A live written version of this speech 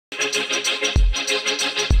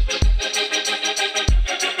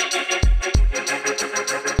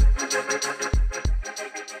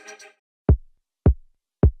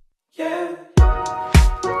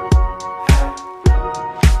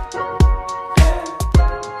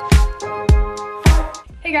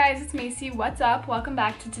Hey guys, it's Macy. What's up? Welcome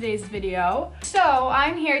back to today's video. So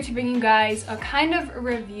I'm here to bring you guys a kind of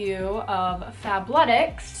review of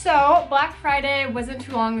Fabletics. So Black Friday wasn't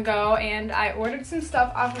too long ago and I ordered some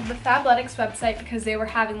stuff off of the Fabletics website because they were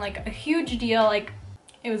having like a huge deal, like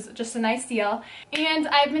it was just a nice deal. And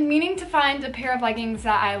I've been meaning to find a pair of leggings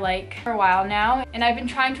that I like for a while now, and I've been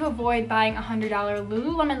trying to avoid buying $100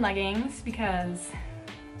 Lululemon leggings because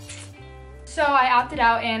so I opted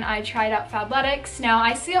out and I tried out Fabletics. Now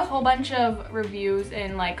I see a whole bunch of reviews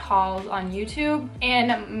and like hauls on YouTube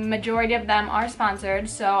and majority of them are sponsored,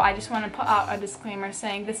 so I just want to put out a disclaimer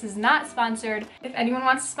saying this is not sponsored. If anyone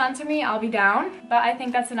wants to sponsor me, I'll be down, but I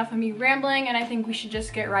think that's enough of me rambling and I think we should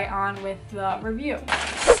just get right on with the review.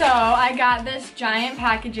 So I got this giant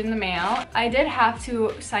package in the mail. I did have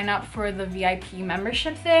to sign up for the VIP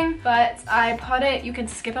membership thing, but I put it, you can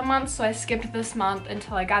skip a month, so I skipped this month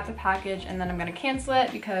until I got the package and then I'm gonna cancel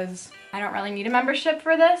it because I don't really need a membership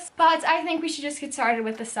for this. But I think we should just get started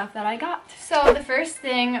with the stuff that I got. So the first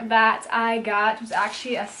thing that I got was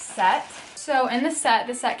actually a set. So in the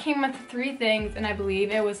set came with 3 things and I believe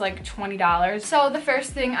it was like $20. So the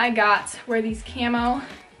first thing I got were these camo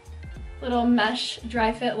little mesh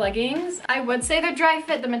dry fit leggings. I would say they're dry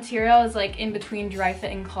fit. The material is like in between dry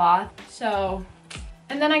fit and cloth. So,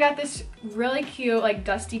 and then I got this really cute like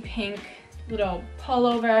dusty pink little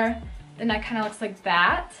pullover. The neck kind of looks like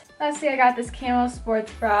that. Lastly, I got this camo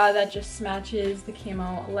sports bra that just matches the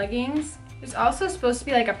camo leggings. There's also supposed to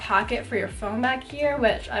be like a pocket for your phone back here,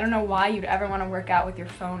 which I don't know why you'd ever want to work out with your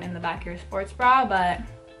phone in the back of your sports bra, but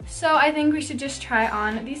so I think we should just try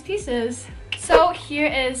on these pieces. So here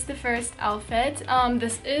is the first outfit.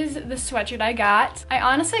 This is the sweatshirt I got. I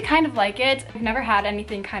honestly kind of like it. I've never had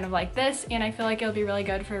anything kind of like this and I feel like it'll be really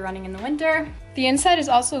good for running in the winter. The inside is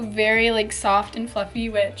also very like soft and fluffy,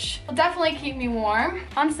 which will definitely keep me warm.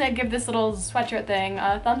 Honestly, I'd give this little sweatshirt thing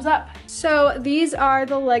a thumbs up. So these are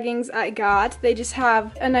the leggings I got. They just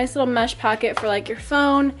have a nice little mesh pocket for like your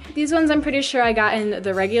phone. These ones I'm pretty sure I got in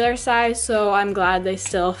the regular size, so I'm glad they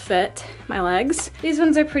still fit my legs. These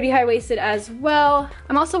ones are pretty high-waisted as well.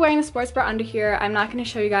 I'm also wearing a sports bra under here. I'm not going to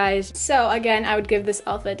show you guys. So again, I would give this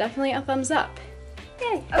outfit definitely a thumbs up.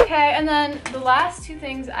 Yay. Okay, and then the last 2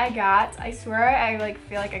 things I got, I swear I like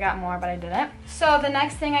feel like I got more, but I didn't. So the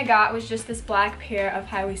next thing I got was just this black pair of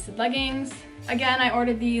high-waisted leggings. Again, I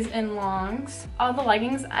ordered these in longs. All the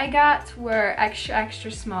leggings I got were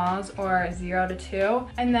extra smalls or 0 to 2.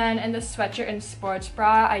 And then in the sweatshirt and sports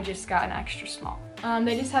bra, I just got an extra small.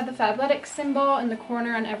 They just have the Fabletics symbol in the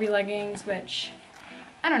corner on every leggings, which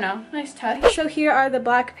I don't know, nice touch. So here are the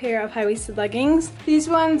black pair of high-waisted leggings. These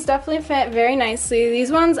ones definitely fit very nicely.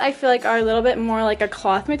 These ones I feel like are a little bit more like a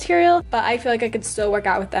cloth material, but I feel like I could still work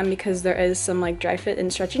out with them because there is some like dry fit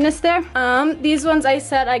and stretchiness there. These ones I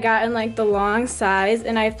said I got in like the long size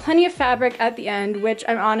and I have plenty of fabric at the end, which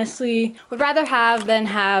I honestly would rather have than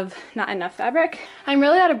have not enough fabric. I'm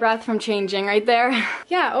really out of breath from changing right there.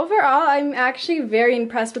 Yeah, overall I'm actually very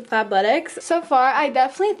impressed with Fabletics. So far I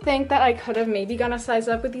definitely think that I could have maybe gone a size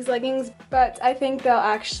up with these leggings, but I think they'll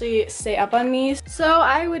actually stay up on me, so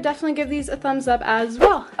I would definitely give these a thumbs up as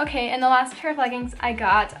well. Okay, and the last pair of leggings I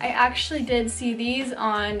got, I actually did see these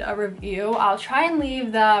on a review. I'll try and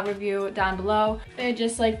leave the review down below. They're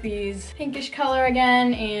just like these pinkish color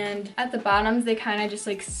again, and at the bottoms they kind of just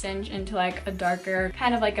like cinch into like a darker,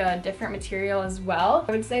 kind of like a different material as well.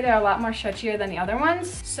 I would say they're a lot more stretchier than the other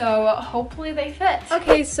ones, so hopefully they fit.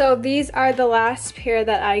 Okay, so these are the last pair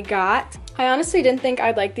that I got. I honestly didn't think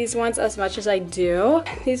I'd like these ones as much as I do.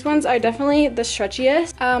 These ones are definitely the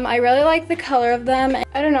stretchiest. I really like the color of them.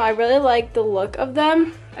 I don't know, I really like the look of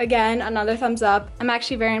them. Again, another thumbs up. I'm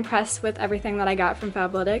actually very impressed with everything that I got from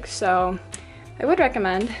Fabletics, so I would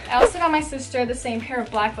recommend. I also got my sister the same pair of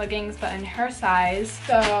black leggings, but in her size,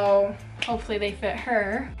 so hopefully they fit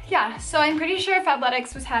her. Yeah, so I'm pretty sure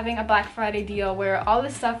Fabletics was having a Black Friday deal where all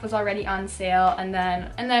this stuff was already on sale, and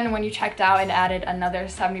then when you checked out, it added another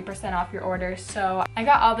 70% off your order. So I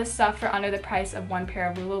got all this stuff for under the price of 1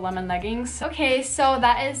 pair of Lululemon leggings. Okay, so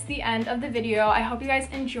that is the end of the video. I hope you guys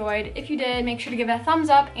enjoyed. If you did, make sure to give it a thumbs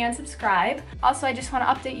up and subscribe. Also, I just want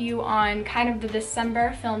to update you on kind of the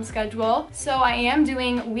December film schedule. So I am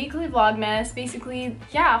doing weekly Vlogmas. Basically,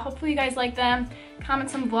 yeah, hopefully you guys like them. Comment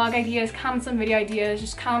some vlog ideas, comment some video ideas,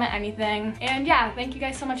 just comment anything. And yeah, thank you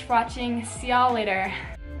guys so much for watching. See y'all later.